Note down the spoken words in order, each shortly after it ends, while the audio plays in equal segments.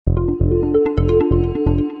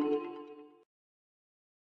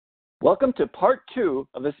Welcome to part 2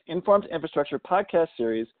 of this Informed Infrastructure podcast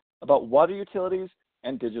series about water utilities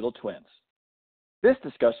and digital twins. This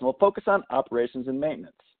discussion will focus on operations and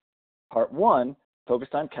maintenance. Part 1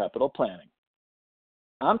 focused on capital planning.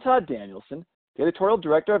 I'm Todd Danielson, the Editorial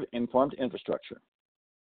Director of Informed Infrastructure.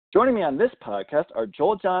 Joining me on this podcast are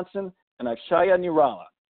Joel Johnson and Akshaya Nirala,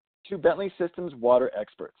 two Bentley Systems water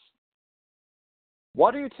experts.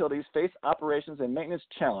 Water utilities face operations and maintenance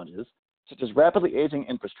challenges such as rapidly aging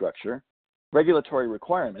infrastructure, regulatory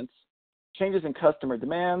requirements, changes in customer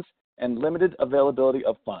demands, and limited availability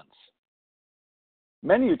of funds.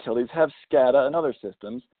 Many utilities have SCADA and other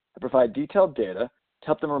systems that provide detailed data to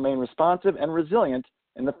help them remain responsive and resilient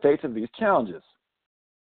in the face of these challenges.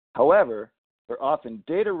 However, they're often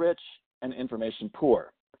data-rich and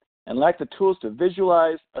information-poor, and lack the tools to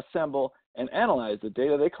visualize, assemble, and analyze the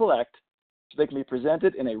data they collect so they can be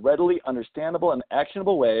presented in a readily understandable and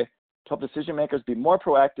actionable way to help decision makers be more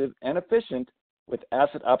proactive and efficient with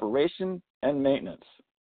asset operation and maintenance.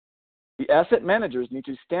 The asset managers need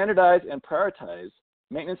to standardize and prioritize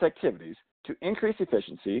maintenance activities to increase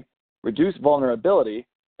efficiency, reduce vulnerability,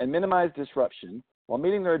 and minimize disruption while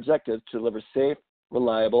meeting their objectives to deliver safe,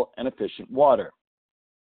 reliable, and efficient water.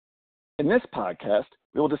 In this podcast,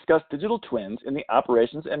 we will discuss digital twins in the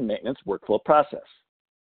operations and maintenance workflow process.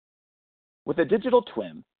 With a digital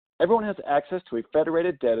twin, everyone has access to a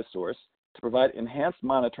federated data source to provide enhanced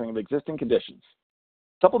monitoring of existing conditions,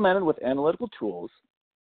 supplemented with analytical tools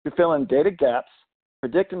to fill in data gaps,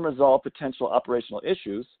 predict and resolve potential operational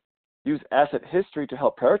issues, use asset history to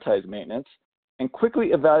help prioritize maintenance, and quickly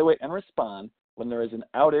evaluate and respond when there is an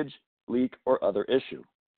outage, leak, or other issue.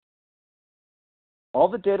 All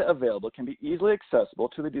the data available can be easily accessible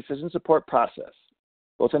to the decision support process,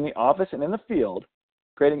 both in the office and in the field,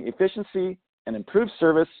 creating efficiency and improved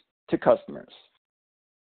service to customers.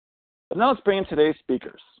 But now let's bring in today's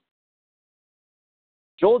speakers.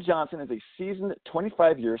 Joel Johnson is a seasoned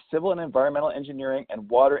 25-year civil and environmental engineering and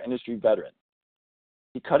water industry veteran.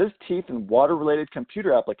 He cut his teeth in water-related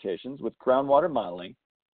computer applications with groundwater modeling,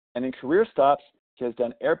 and in career stops, he has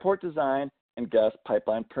done airport design and gas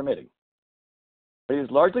pipeline permitting. But he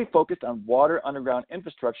is largely focused on water underground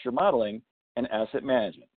infrastructure modeling and asset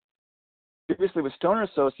management, previously with Stoner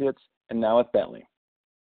Associates and now at Bentley.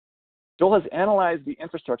 Joel has analyzed the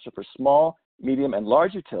infrastructure for small, medium, and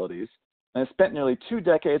large utilities and has spent nearly 2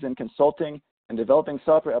 decades in consulting and developing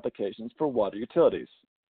software applications for water utilities.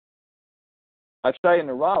 Akshaya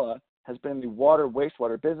Nirala has been in the water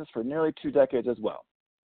wastewater business for nearly 2 decades as well.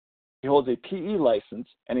 He holds a PE license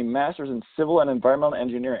and a master's in civil and environmental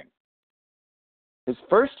engineering. His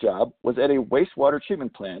first job was at a wastewater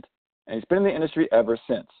treatment plant, and he's been in the industry ever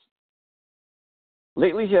since.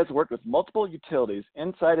 Lately, he has worked with multiple utilities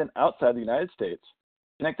inside and outside the United States,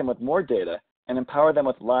 connect them with more data, and empower them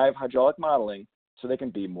with live hydraulic modeling so they can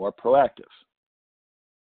be more proactive.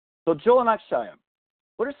 So Joel and Akshaya,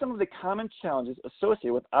 what are some of the common challenges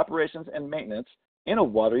associated with operations and maintenance in a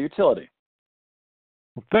water utility?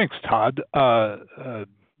 Well, thanks, Todd.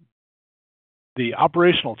 The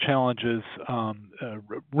operational challenges,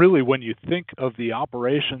 really when you think of the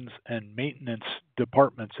operations and maintenance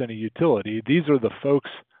departments in a utility, these are the folks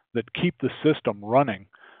that keep the system running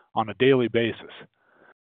on a daily basis.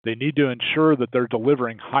 They need to ensure that they're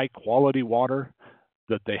delivering high quality water,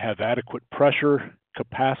 that they have adequate pressure,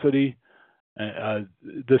 capacity.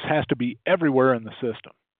 This has to be everywhere in the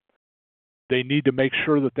system. They need to make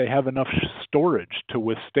sure that they have enough storage to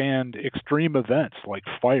withstand extreme events like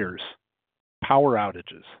fires, power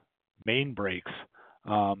outages, main breaks.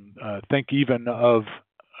 Think even of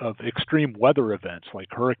extreme weather events like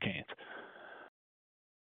hurricanes.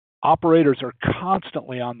 Operators are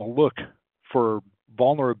constantly on the look for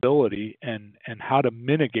vulnerability and how to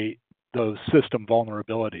mitigate those system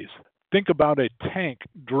vulnerabilities. Think about a tank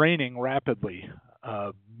draining rapidly,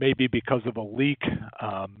 maybe because of a leak,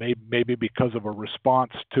 maybe because of a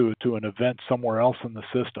response to an event somewhere else in the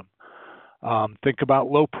system. Think about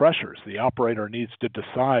low pressures. The operator needs to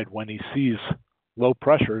decide when he sees low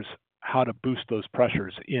pressures how to boost those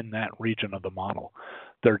pressures in that region of the model.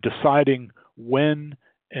 They're deciding when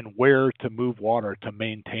and where to move water to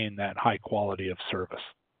maintain that high quality of service.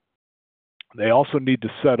 They also need to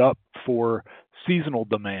set up for seasonal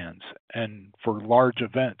demands and for large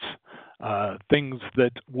events, things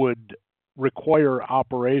that would require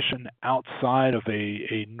operation outside of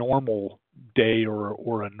a normal day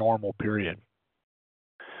or a normal period.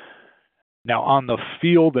 Now, on the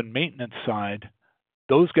field and maintenance side,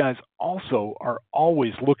 those guys also are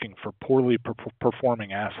always looking for poorly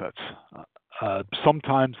performing assets.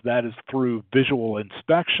 Sometimes that is through visual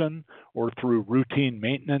inspection or through routine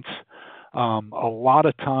maintenance. A lot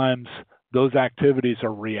of times, those activities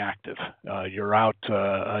are reactive. You're out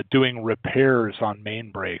doing repairs on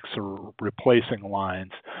main breaks or replacing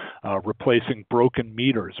lines, replacing broken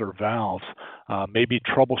meters or valves, maybe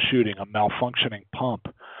troubleshooting a malfunctioning pump.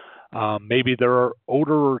 Maybe there are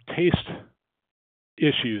odor or taste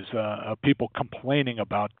issues, people complaining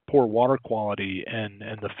about poor water quality, and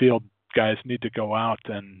the field guys need to go out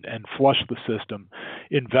and flush the system,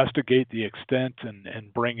 investigate the extent,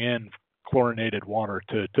 and bring in chlorinated water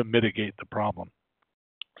to mitigate the problem.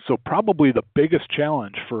 So probably the biggest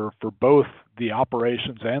challenge for both the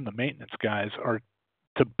operations and the maintenance guys are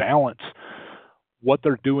to balance what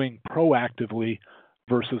they're doing proactively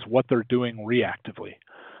versus what they're doing reactively.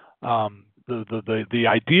 The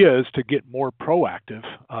idea is to get more proactive.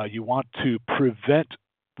 You want to prevent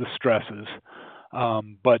the stresses,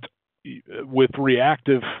 but with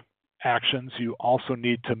reactive actions, you also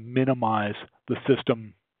need to minimize the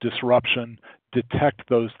system disruption, detect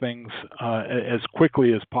those things as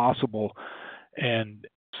quickly as possible. And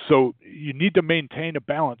so you need to maintain a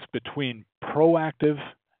balance between proactive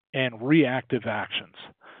and reactive actions.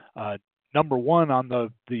 Number one, on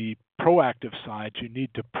the proactive side, you need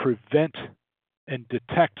to prevent and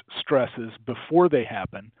detect stresses before they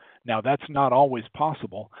happen. Now, that's not always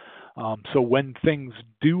possible. So when things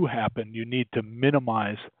do happen, you need to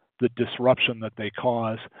minimize the disruption that they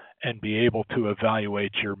cause and be able to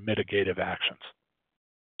evaluate your mitigative actions.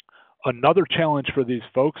 Another challenge for these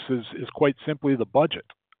folks is quite simply the budget.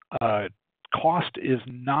 Cost is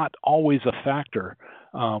not always a factor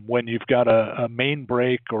when you've got a main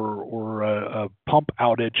break or a pump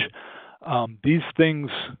outage. These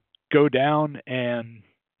things go down and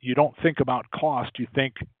you don't think about cost. You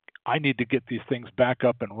think, I need to get these things back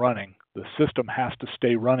up and running. The system has to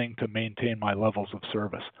stay running to maintain my levels of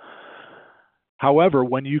service. However,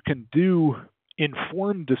 when you can do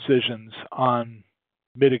informed decisions on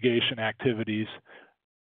mitigation activities,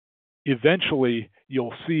 eventually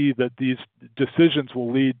you'll see that these decisions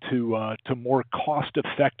will lead to more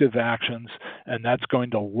cost-effective actions, and that's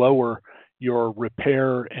going to lower your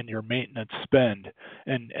repair and your maintenance spend.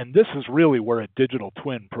 And this is really where a digital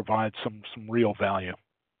twin provides some real value.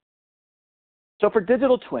 So for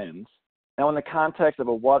digital twins, now in the context of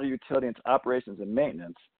a water utility and its operations and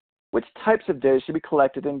maintenance, which types of data should be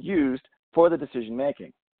collected and used for the decision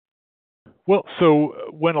making? Well, so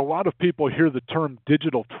when a lot of people hear the term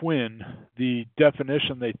digital twin, the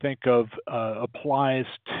definition they think of applies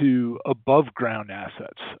to above ground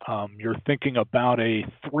assets. You're thinking about a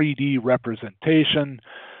 3D representation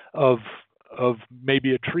of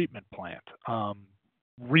maybe a treatment plant,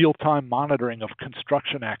 real-time monitoring of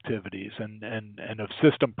construction activities and of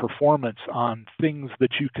system performance on things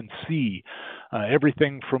that you can see,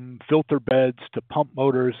 everything from filter beds to pump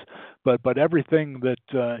motors, but everything that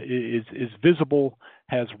is visible,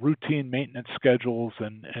 has routine maintenance schedules,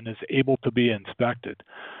 and is able to be inspected.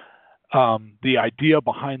 The idea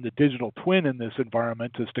behind the digital twin in this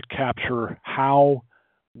environment is to capture how,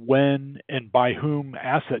 when, and by whom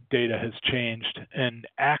asset data has changed and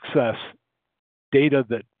access data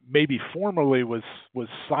that maybe formerly was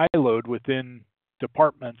siloed within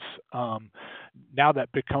departments. Now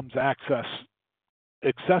that becomes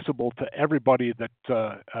accessible to everybody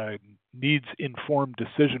that needs informed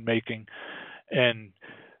decision making, and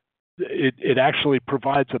it actually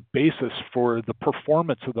provides a basis for the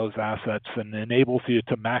performance of those assets and enables you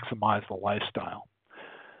to maximize the lifestyle.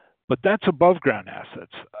 But that's above ground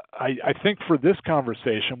assets. I think for this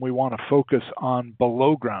conversation, we want to focus on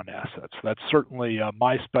below ground assets. That's certainly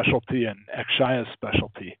my specialty and Akshaya's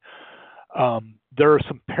specialty. There are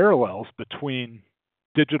some parallels between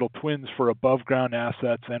digital twins for above ground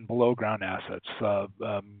assets and below ground assets.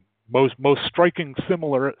 Most striking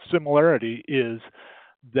similarity is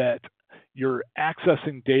that you're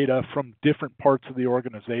accessing data from different parts of the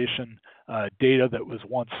organization, data that was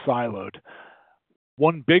once siloed.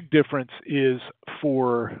 One big difference is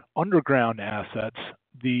for underground assets,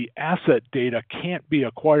 the asset data can't be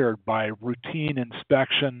acquired by routine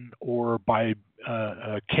inspection or by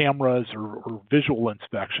cameras or visual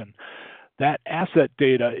inspection. That asset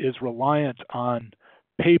data is reliant on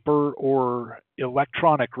paper or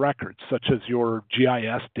electronic records, such as your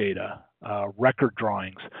GIS data, record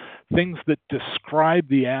drawings, things that describe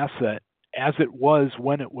the asset as it was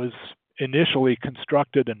when it was initially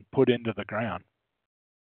constructed and put into the ground.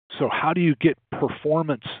 So how do you get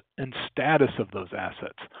performance and status of those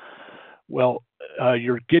assets? Well,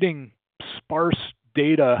 you're getting sparse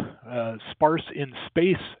data, sparse in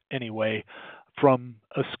space anyway, from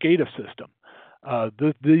a SCADA system.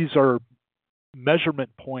 These are measurement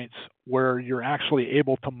points where you're actually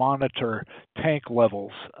able to monitor tank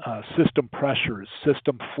levels, system pressures,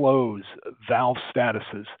 system flows, valve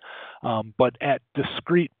statuses, but at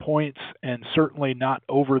discrete points and certainly not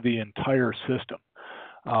over the entire system.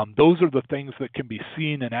 Those are the things that can be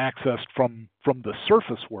seen and accessed from the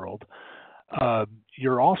surface world.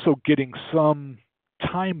 You're also getting some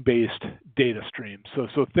time-based data streams,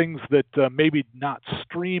 so things that maybe not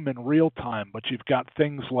stream in real time, but you've got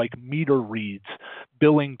things like meter reads,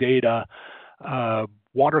 billing data,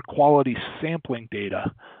 water quality sampling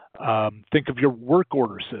data. Think of your work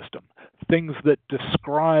order system, things that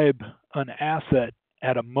describe an asset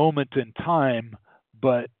at a moment in time,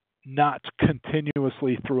 but not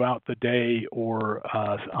continuously throughout the day or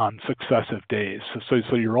on successive days.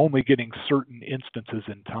 So you're only getting certain instances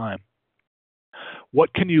in time.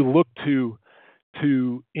 What can you look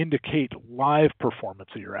to indicate live performance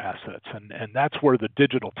of your assets? And that's where the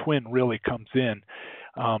digital twin really comes in.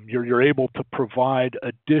 You're able to provide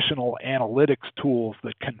additional analytics tools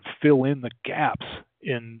that can fill in the gaps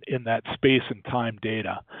in that space and time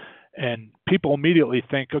data. And people immediately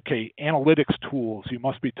think, okay, analytics tools, you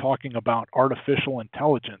must be talking about artificial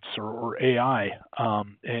intelligence or AI.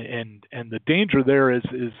 And the danger there is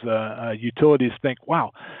utilities think,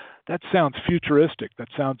 wow, that sounds futuristic. That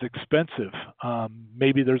sounds expensive.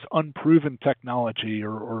 Maybe there's unproven technology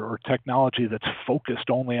or technology that's focused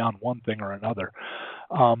only on one thing or another.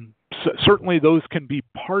 Certainly those can be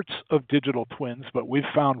parts of digital twins, but we've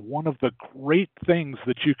found one of the great things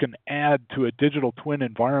that you can add to a digital twin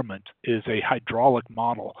environment is a hydraulic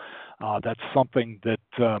model. That's something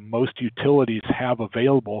that most utilities have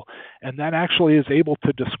available, and that actually is able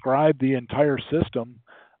to describe the entire system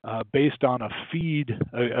based on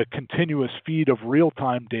a continuous feed of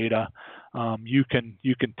real-time data. You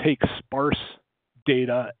can take sparse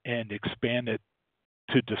data and expand it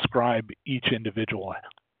to describe each individual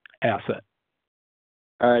asset.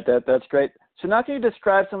 All right, that's great. So now can you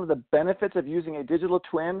describe some of the benefits of using a digital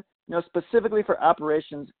twin, specifically for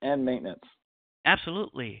operations and maintenance?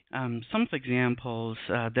 Absolutely. Some of the examples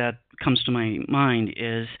that comes to my mind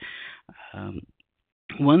is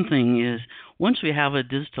one thing is once we have a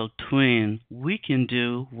digital twin, we can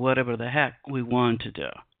do whatever the heck we want to do,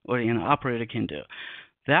 or an operator can do.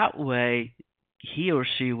 That way, he or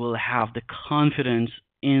she will have the confidence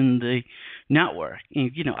in the network.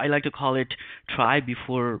 I like to call it try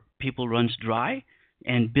before people runs dry,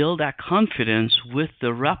 and build that confidence with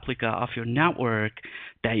the replica of your network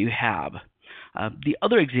that you have. The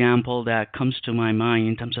other example that comes to my mind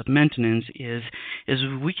in terms of maintenance is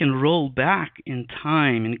we can roll back in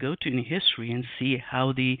time and go to in history and see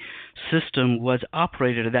how the system was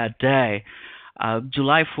operated that day.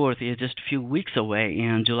 July 4th is just a few weeks away,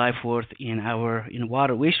 and July 4th in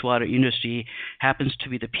wastewater industry happens to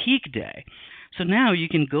be the peak day. So now you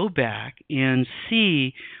can go back and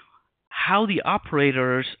see how the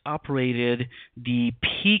operators operated the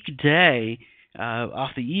peak day of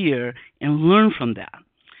the year and learn from that.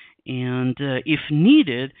 And if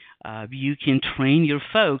needed, you can train your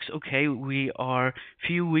folks, okay, we are a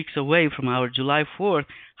few weeks away from our July 4th,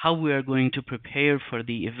 how we are going to prepare for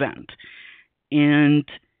the event. And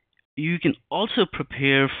you can also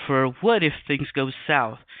prepare for what if things go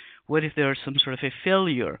south? What if there is some sort of a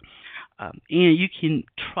failure? And you can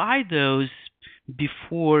try those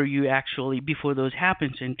before those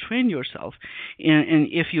happens and train yourself. And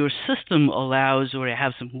if your system allows or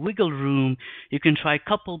have some wiggle room, you can try a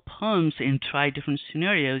couple pumps and try different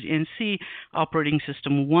scenarios and see operating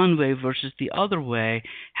system one way versus the other way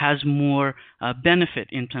has more benefit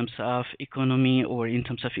in terms of economy or in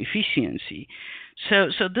terms of efficiency.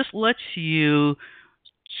 So this lets you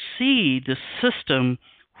see the system,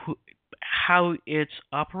 how it's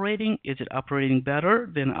operating. Is it operating better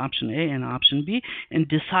than option A and option B? And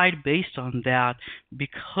decide based on that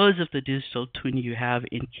because of the digital twin you have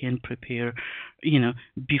and can prepare,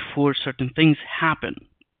 before certain things happen.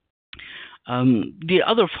 The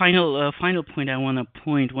other final point I want to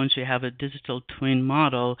point once you have a digital twin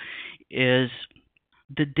model is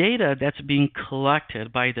the data that's being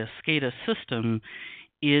collected by the SCADA system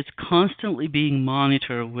is constantly being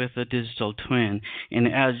monitored with a digital twin. And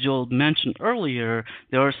as Joel mentioned earlier,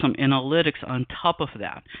 there are some analytics on top of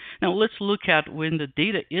that. Now let's look at when the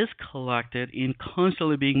data is collected and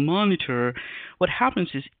constantly being monitored, what happens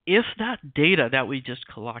is if that data that we just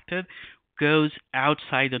collected goes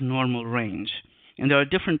outside the normal range, and there are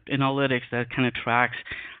different analytics that kind of tracks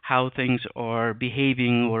how things are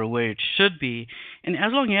behaving or where it should be, and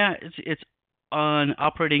as long as it's on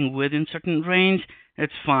operating within certain range,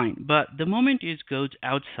 it's fine. But the moment it goes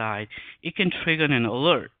outside, it can trigger an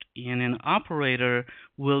alert. and an operator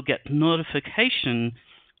will get notification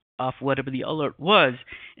of whatever the alert was,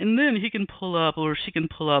 and then he can pull up or she can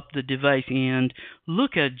pull up the device and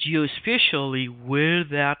look at geospatially where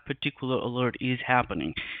that particular alert is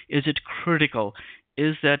happening. Is it critical?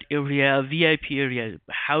 Is that area a VIP area?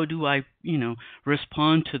 How do I,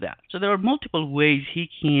 respond to that? So there are multiple ways he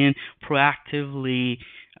can proactively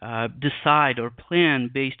decide or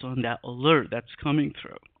plan based on that alert that's coming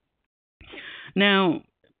through. Now,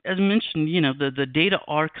 as mentioned, the data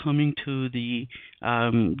are coming to the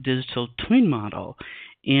digital twin model.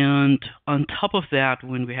 And on top of that,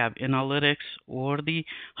 when we have analytics or the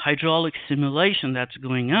hydraulic simulation that's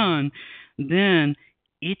going on, then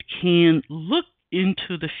it can look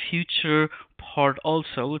into the future part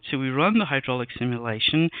also. Let's say we run the hydraulic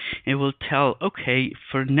simulation, it will tell, okay,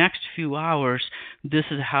 for next few hours, this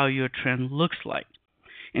is how your trend looks like.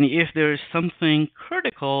 And if there is something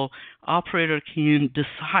critical, operator can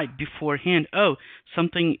decide beforehand,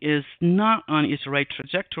 something is not on its right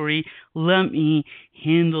trajectory, let me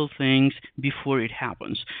handle things before it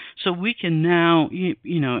happens. So we can now,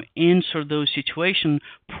 answer those situations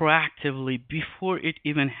proactively before it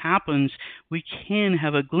even happens. We can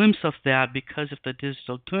have a glimpse of that because of the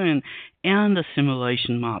digital twin and the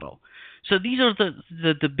simulation model. So these are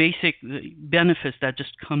the basic benefits that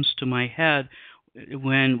just comes to my head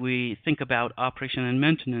when we think about operation and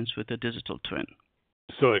maintenance with the digital twin.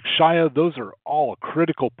 So, Akshaya, those are all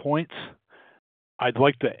critical points. I'd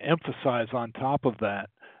like to emphasize on top of that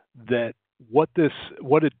what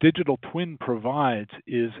a digital twin provides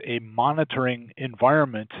is a monitoring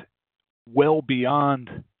environment well beyond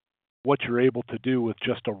what you're able to do with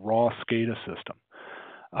just a raw SCADA system.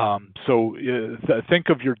 Think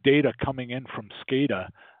of your data coming in from SCADA.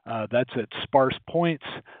 That's at sparse points.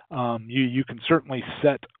 You can certainly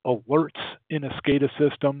set alerts in a SCADA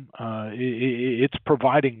system. It's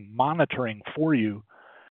providing monitoring for you,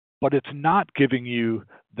 but it's not giving you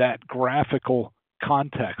that graphical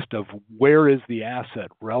context of where is the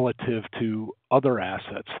asset relative to other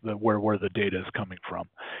assets where the data is coming from.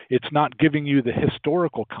 It's not giving you the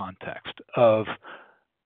historical context of,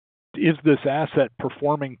 is this asset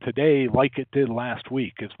performing today like it did last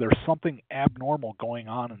week? Is there something abnormal going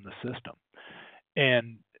on in the system?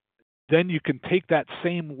 And then you can take that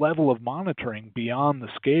same level of monitoring beyond the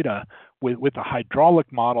SCADA. With a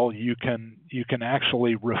hydraulic model, you can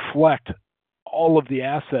actually reflect all of the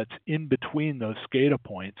assets in between those SCADA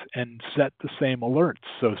points and set the same alerts.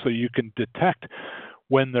 So you can detect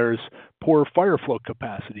when there's poor fire flow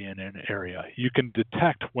capacity in an area. You can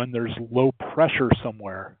detect when there's low pressure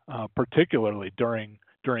somewhere, particularly during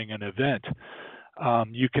an event.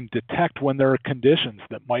 You can detect when there are conditions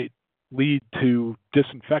that might lead to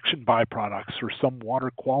disinfection byproducts or some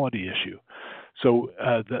water quality issue. So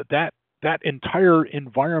that entire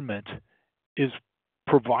environment is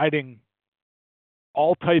providing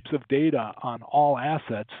all types of data on all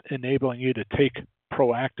assets, enabling you to take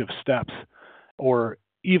proactive steps, or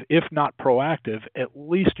if not proactive, at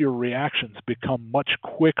least your reactions become much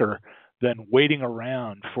quicker than waiting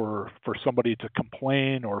around for somebody to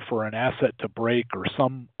complain or for an asset to break or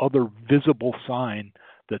some other visible sign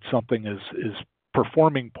that something is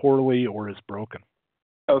performing poorly or is broken.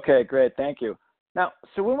 Okay, great. Thank you. Now,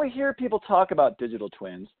 so when we hear people talk about digital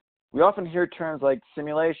twins, we often hear terms like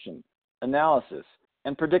simulation, analysis,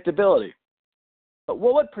 and predictability. But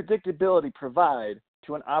what would predictability provide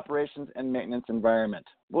to an operations and maintenance environment?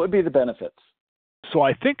 What would be the benefits? So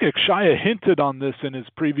I think Akshaya hinted on this in his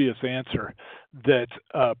previous answer, that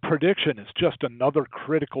prediction is just another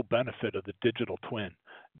critical benefit of the digital twin.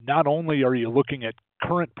 Not only are you looking at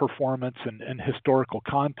current performance and historical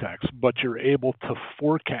context, but you're able to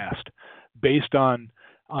forecast based on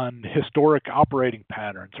historic operating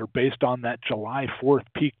patterns or based on that July 4th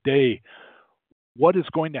peak day, what is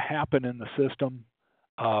going to happen in the system,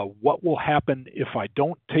 what will happen if I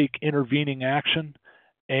don't take intervening action,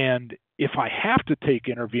 and if I have to take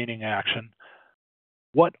intervening action,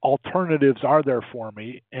 what alternatives are there for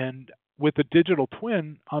me? And with the digital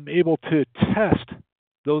twin, I'm able to test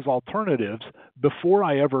those alternatives before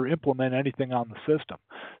I ever implement anything on the system.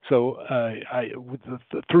 So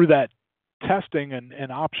through that testing and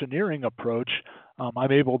optioneering approach,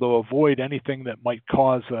 I'm able to avoid anything that might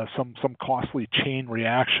cause some costly chain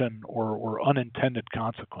reaction or unintended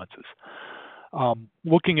consequences.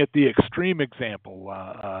 Looking at the extreme example,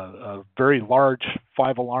 a very large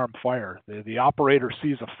 5-alarm fire. The operator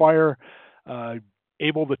sees a fire,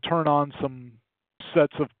 able to turn on some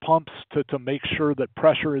sets of pumps to make sure that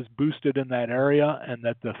pressure is boosted in that area and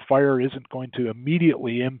that the fire isn't going to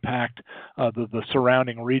immediately impact the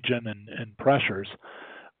surrounding region and pressures.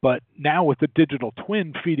 But now with the digital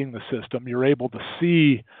twin feeding the system, you're able to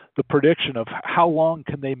see the prediction of how long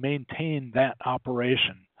can they maintain that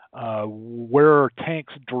operation. Where are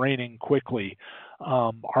tanks draining quickly?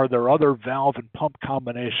 Are there other valve and pump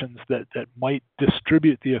combinations that might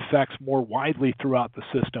distribute the effects more widely throughout the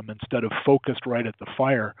system instead of focused right at the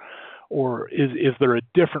fire? Or is there a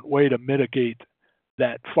different way to mitigate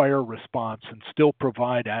that fire response and still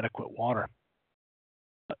provide adequate water?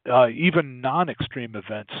 Even non-extreme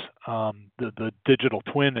events, the digital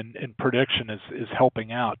twin and prediction is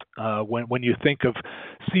helping out. When you think of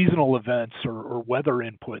seasonal events or weather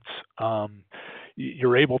inputs,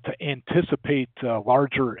 you're able to anticipate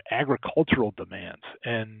larger agricultural demands,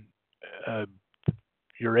 and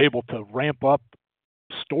you're able to ramp up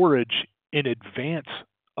storage in advance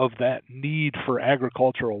of that need for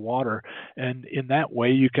agricultural water. And in that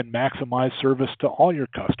way, you can maximize service to all your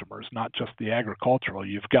customers, not just the agricultural.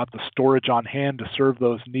 You've got the storage on hand to serve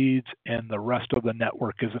those needs, and the rest of the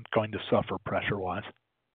network isn't going to suffer pressure-wise.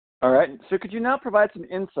 All right. So could you now provide some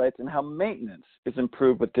insights on how maintenance is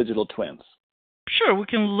improved with digital twins? Sure, we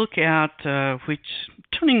can look at which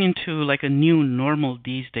turning into like a new normal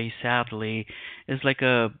these days, sadly, is like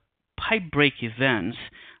a pipe break events.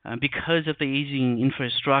 Because of the aging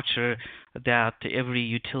infrastructure that every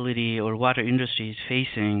utility or water industry is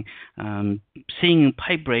facing, seeing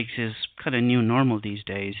pipe breaks is kind of new normal these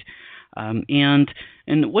days. And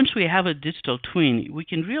once we have a digital twin, we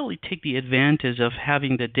can really take the advantage of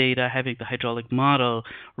having the data, having the hydraulic model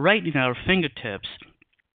right in our fingertips.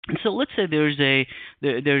 And so let's say there's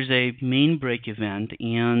a main break event,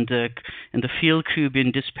 and the field crew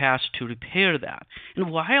been dispatched to repair that. And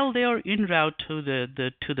while they are en route to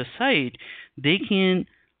the site, they can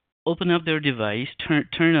open up their device,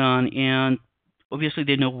 turn on, and obviously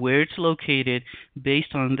they know where it's located.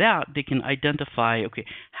 Based on that, they can identify, okay,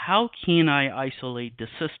 how can I isolate the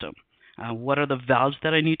system? What are the valves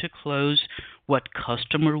that I need to close? What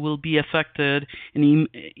customer will be affected? And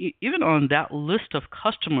even on that list of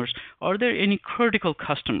customers, are there any critical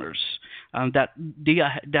customers that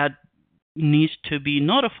needs to be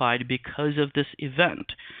notified because of this event?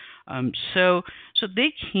 So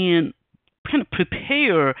they can kind of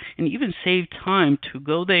prepare and even save time to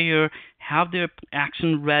go there, have their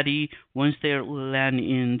action ready once they land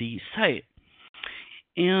in the site.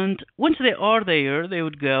 And once they are there, they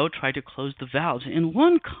would go try to close the valves. And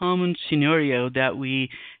one common scenario that we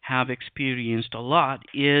have experienced a lot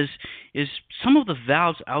is some of the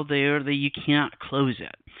valves out there that you can't close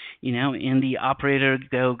it, and the operator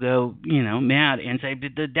go mad and say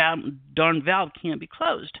the darn valve can't be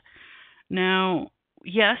closed. Now,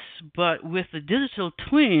 yes, but with the digital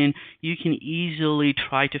twin, you can easily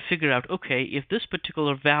try to figure out, okay, if this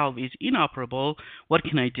particular valve is inoperable, what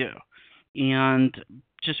can I do? And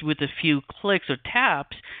just with a few clicks or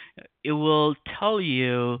taps, it will tell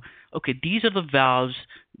you, okay, these are the valves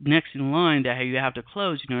next in line that you have to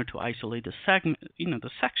close in order to isolate the segment, the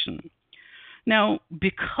section. Now,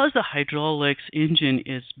 because the hydraulics engine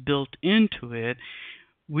is built into it,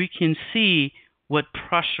 we can see what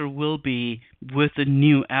pressure will be with the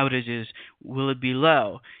new outages. Will it be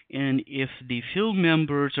low? And if the field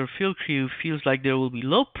members or field crew feels like there will be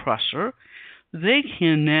low pressure, they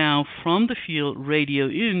can now, from the field, radio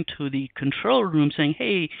into the control room saying,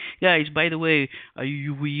 hey, guys, by the way,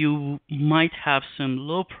 you might have some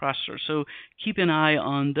low pressure, so keep an eye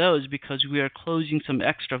on those because we are closing some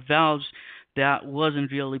extra valves that wasn't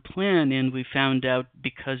really planned and we found out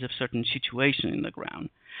because of certain situation in the ground.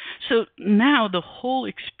 So now the whole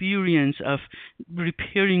experience of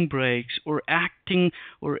repairing breaks or acting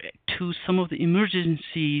or to some of the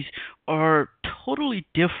emergencies are totally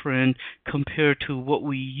different compared to what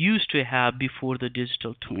we used to have before the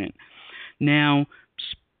digital twin. Now,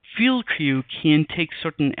 field crew can take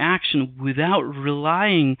certain action without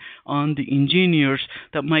relying on the engineers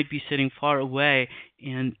that might be sitting far away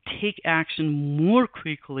and take action more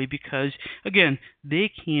quickly because, again,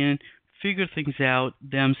 they can figure things out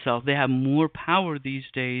themselves. They have more power these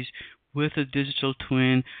days with a digital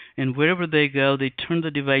twin, and wherever they go, they turn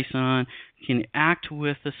the device on, can act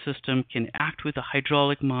with the system, can act with a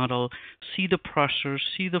hydraulic model, see the pressure,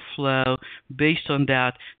 see the flow, based on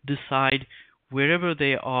that, decide wherever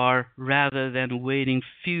they are rather than waiting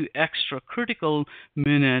few extra critical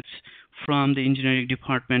minutes from the engineering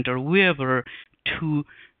department or whoever to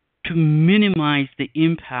minimize the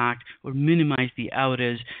impact or minimize the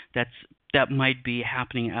outage that might be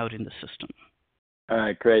happening out in the system. All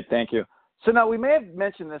right, great, thank you. So now we may have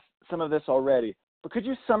mentioned some of this already, but could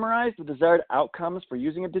you summarize the desired outcomes for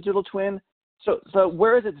using a digital twin? So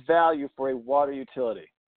where is its value for a water utility?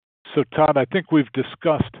 So Todd, I think we've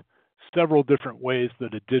discussed several different ways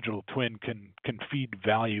that a digital twin can feed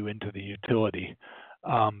value into the utility.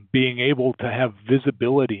 Being able to have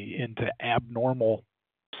visibility into abnormal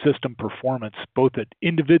system performance, both at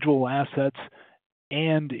individual assets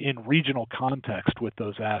and in regional context with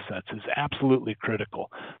those assets, is absolutely critical.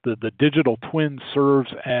 The digital twin serves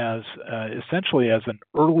as essentially as an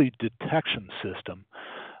early detection system,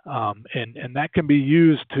 and that can be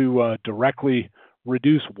used to directly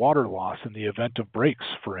reduce water loss in the event of breaks,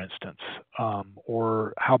 for instance.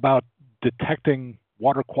 Or how about detecting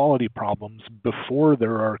water quality problems before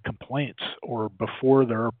there are complaints or before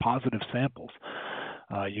there are positive samples?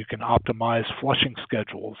 You can optimize flushing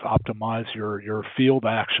schedules, optimize your field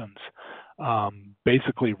actions,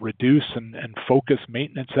 basically reduce and focus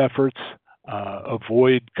maintenance efforts,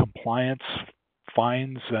 avoid compliance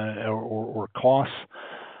fines or costs.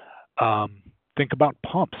 Think about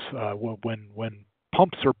pumps. When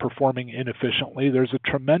pumps are performing inefficiently, there's a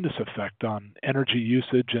tremendous effect on energy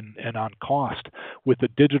usage and on cost. With a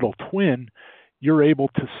digital twin, you're able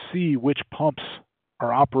to see which pumps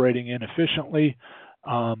are operating inefficiently.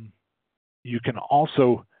 You can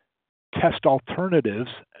also test alternatives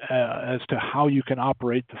as to how you can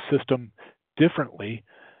operate the system differently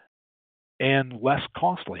and less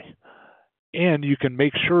costly. And you can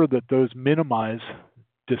make sure that those minimize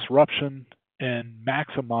disruption and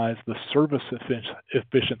maximize the service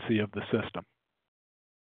efficiency of the system.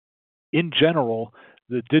 In general,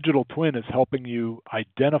 the digital twin is helping you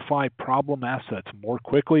identify problem assets more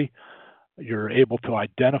quickly. You're able to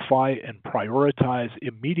identify and prioritize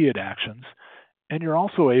immediate actions, and you're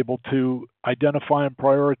also able to identify and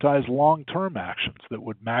prioritize long-term actions that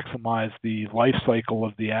would maximize the life cycle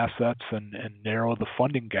of the assets and narrow the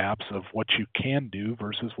funding gaps of what you can do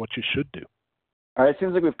versus what you should do. All right, it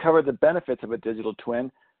seems like we've covered the benefits of a digital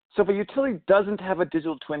twin. So if a utility doesn't have a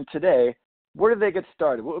digital twin today, where do they get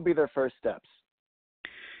started? What would be their first steps?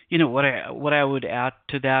 You know, what I would add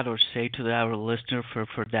to that or say to our listener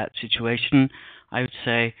for that situation, I would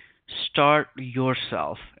say start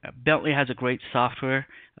yourself. Bentley has a great software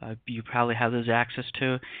you probably have those access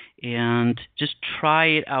to, and just try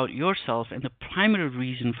it out yourself. And the primary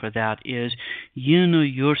reason for that is you know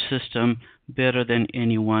your system better than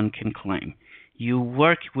anyone can claim. You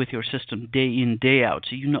work with your system day in, day out,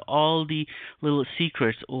 so you know all the little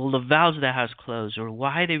secrets, all the valves that has closed, or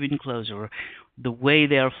why they've been closed, or the way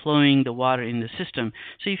they are flowing the water in the system.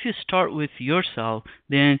 So if you start with yourself,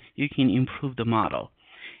 then you can improve the model.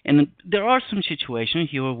 And there are some situations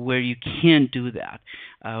here where you can't do that.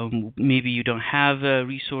 Maybe you don't have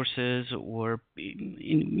resources or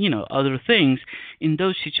other things. In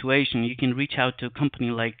those situations, you can reach out to a company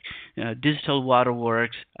like Digital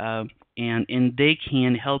Waterworks, and they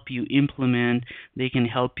can help you implement, they can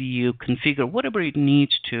help you configure whatever it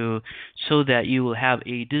needs to so that you will have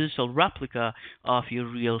a digital replica of your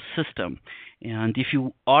real system. And if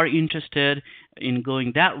you are interested in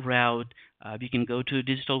going that route, you can go to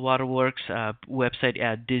Digital Waterworks website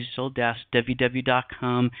at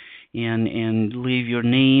digital-ww.com and leave your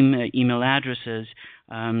name, email addresses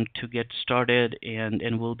to get started,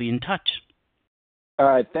 and we'll be in touch. All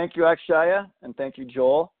right. Thank you, Akshaya, and thank you,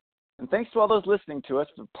 Joel. And thanks to all those listening to us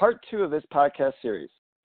for part 2 of this podcast series.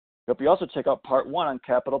 I hope you also check out part 1 on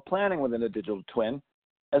capital planning within a digital twin,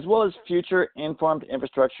 as well as future informed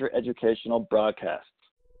infrastructure educational broadcasts.